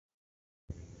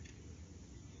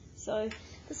So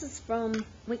this is from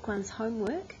week 1's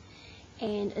homework,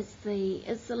 and it's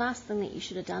the last thing that you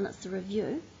should have done. It's the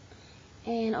review,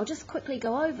 and I'll just quickly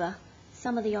go over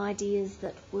some of the ideas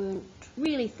that weren't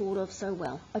really thought of so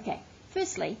well. Okay,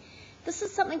 firstly, this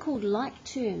is something called like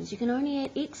terms. You can only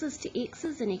add x's to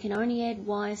x's, and you can only add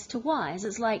y's to y's.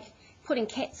 It's like putting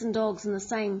cats and dogs in the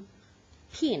same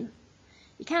pen.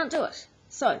 You can't do it.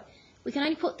 So we can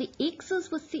only put the x's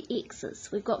with the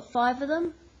x's. We've got 5 of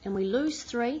them, and we lose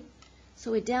 3, so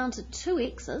we're down to 2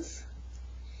 x's.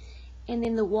 And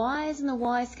then the y's and the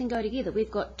y's can go together.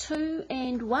 We've got 2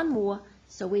 and 1 more,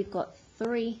 so we've got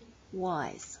 3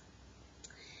 y's.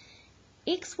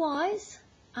 xy's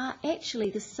are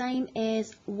actually the same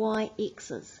as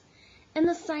yx's, in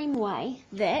the same way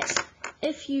that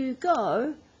if you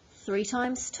go 3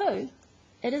 times 2,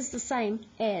 it is the same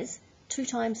as 2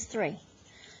 times 3.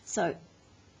 So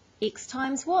x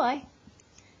times y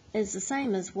is the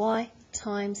same as y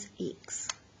times x.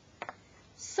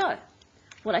 So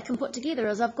what I can put together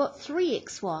is I've got 3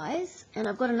 xy's and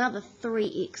I've got another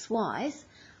 3 xy's.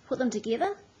 Put them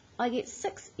together, I get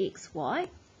 6 xy.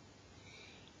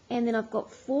 And then I've got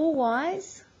 4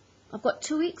 y's. I've got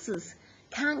 2 x's.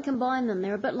 Can't combine them.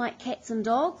 They're a bit like cats and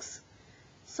dogs.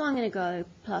 So I'm going to go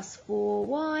plus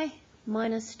 4y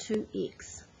minus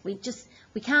 2x.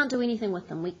 We can't do anything with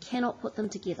them. We cannot put them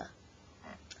together.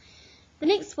 The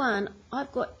next one,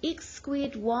 I've got x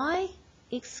squared y,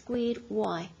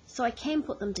 so I can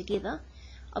put them together.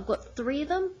 I've got 3 of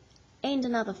them and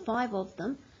another 5 of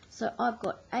them, so I've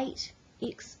got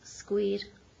 8x squared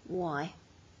y.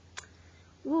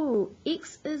 Ooh,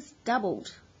 x is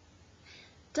doubled.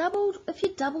 Doubled, if you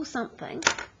double something,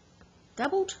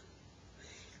 doubled?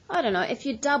 I don't know, if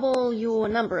you double your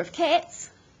number of cats,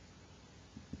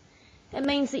 it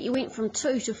means that you went from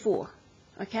 2 to 4,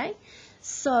 okay?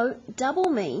 So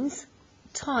double means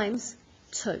times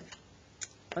 2,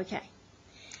 okay?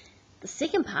 The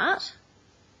second part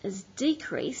is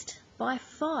decreased by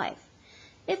 5.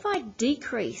 If I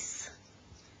decrease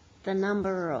the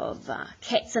number of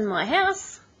cats in my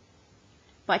house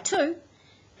by 2,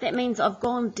 that means I've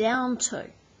gone down 2.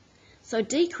 So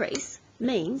decrease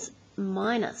means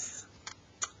minus.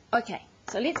 Okay,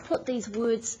 so let's put these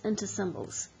words into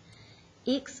symbols.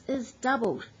 X is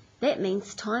doubled. That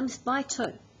means times by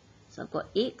 2. So I've got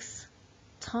x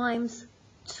times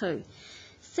 2.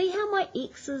 See how my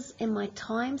x's and my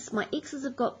x's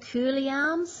have got curly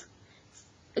arms?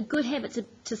 A good habit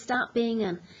to start being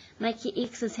in. Make your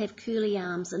x's have curly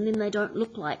arms, and then they don't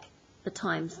look like the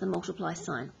times, the multiply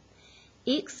sign.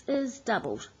 X is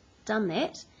doubled. Done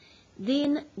that.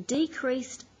 Then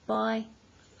decreased by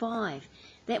 5.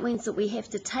 That means that we have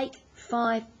to take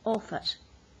 5 off it.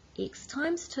 X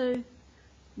times 2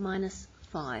 minus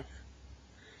 5.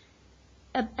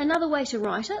 Another way to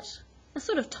write it, a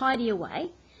sort of tidier way,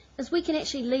 is we can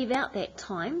actually leave out that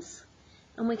times,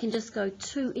 and we can just go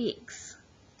 2x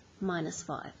minus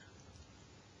 5.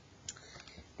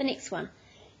 The next one,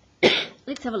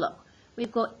 let's have a look.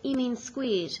 We've got mn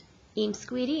squared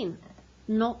n,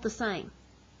 not the same.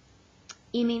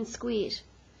 Mn squared.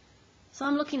 So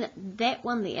I'm looking at that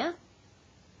one there,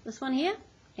 this one here,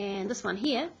 and this one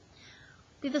here.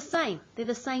 They're the same. They're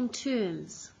the same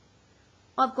terms.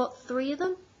 I've got 3 of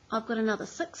them. I've got another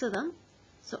 6 of them.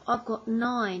 So I've got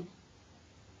 9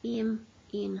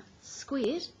 mn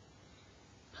squared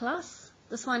plus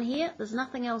this one here. There's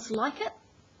nothing else like it.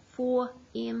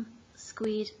 4m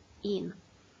squared n.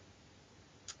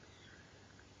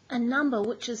 A number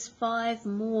which is 5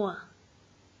 more.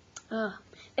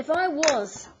 If I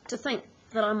was to think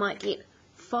that I might get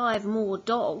 5 more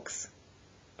dogs,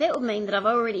 that would mean that I've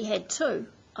already had 2.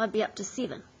 I'd be up to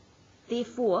 7.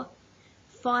 Therefore,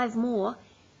 5 more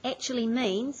actually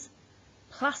means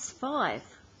plus 5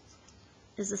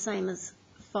 is the same as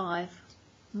 5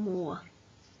 more.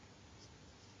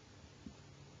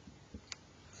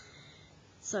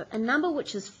 So a number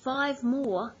which is 5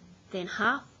 more than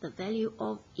half the value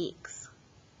of x.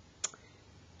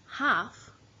 Half,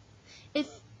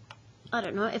 if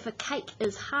a cake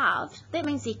is halved, that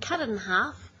means you cut it in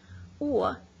half,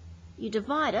 or you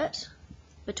divide it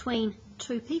between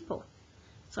 2 people.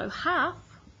 So half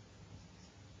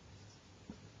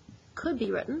could be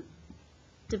written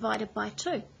divided by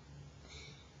 2.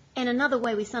 And another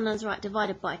way we sometimes write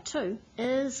divided by 2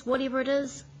 is whatever it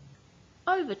is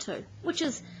over 2, which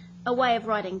is a way of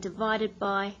writing divided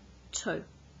by 2.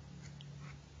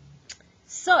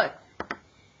 So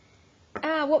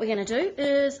what we're going to do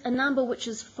is a number which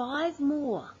is 5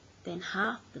 more than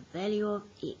half the value of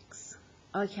x.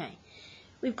 Okay,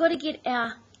 we've got to get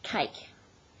our cake.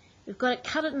 We've got to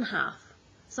cut it in half.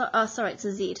 So, sorry, it's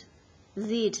a z.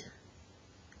 Z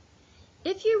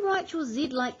if you write your z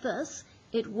like this,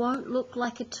 it won't look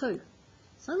like a 2.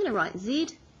 So I'm going to write z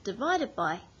divided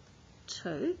by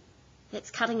 2.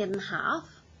 That's cutting it in half.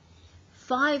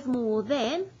 5 more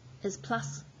than is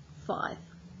plus 5.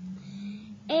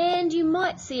 And you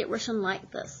might see it written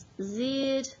like this.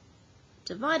 Z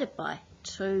divided by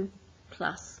 2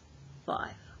 plus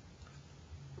 5.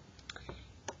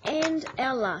 And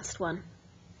our last one,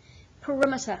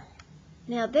 perimeter.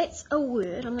 Now that's a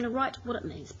word. I'm going to write what it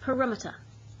means. Perimeter.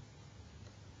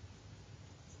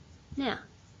 Now,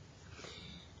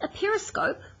 a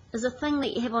periscope is a thing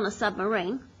that you have on a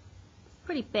submarine.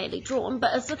 Pretty badly drawn,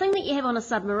 but it's the thing that you have on a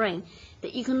submarine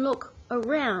that you can look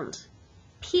around.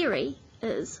 Peri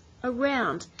is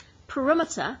around.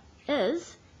 Perimeter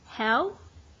is how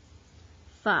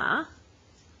far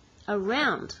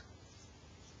around.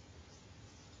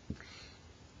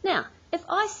 Now, if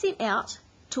I set out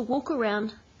to walk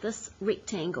around this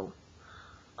rectangle,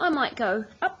 I might go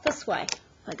up this way.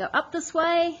 If I go up this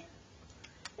way,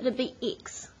 it'll be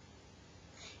x.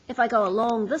 If I go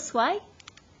along this way,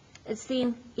 it's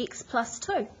then x plus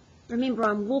 2. Remember,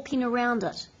 I'm walking around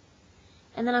it.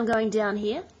 And then I'm going down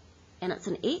here, and it's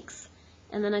an x.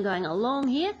 And then I'm going along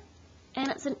here, and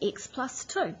it's an x plus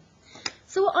 2.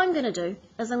 So what I'm going to do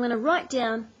is I'm going to write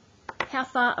down how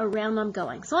far around I'm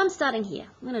going. So I'm starting here.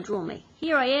 I'm going to draw me.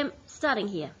 Here I am, starting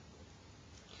here.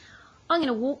 I'm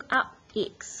going to walk up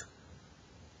x.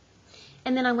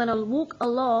 And then I'm going to walk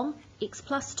along x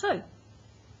plus 2.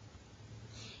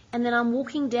 And then I'm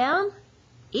walking down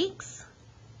x.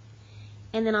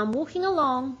 And then I'm walking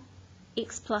along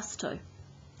x plus 2.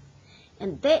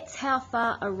 And that's how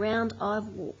far around I've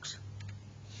walked.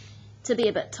 To be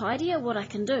a bit tidier, what I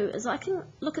can do is I can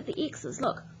look at the x's.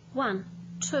 Look, 1,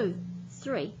 2,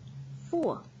 3,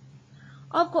 4.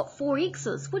 I've got 4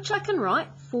 x's, which I can write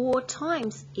 4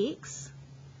 times x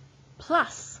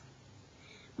plus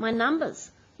my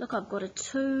numbers. Look, I've got a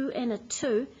 2 and a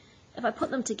 2. If I put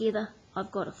them together,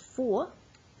 I've got a 4.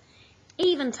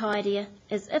 Even tidier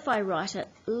is if I write it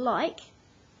like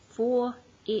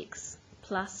 4x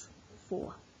plus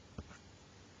 4.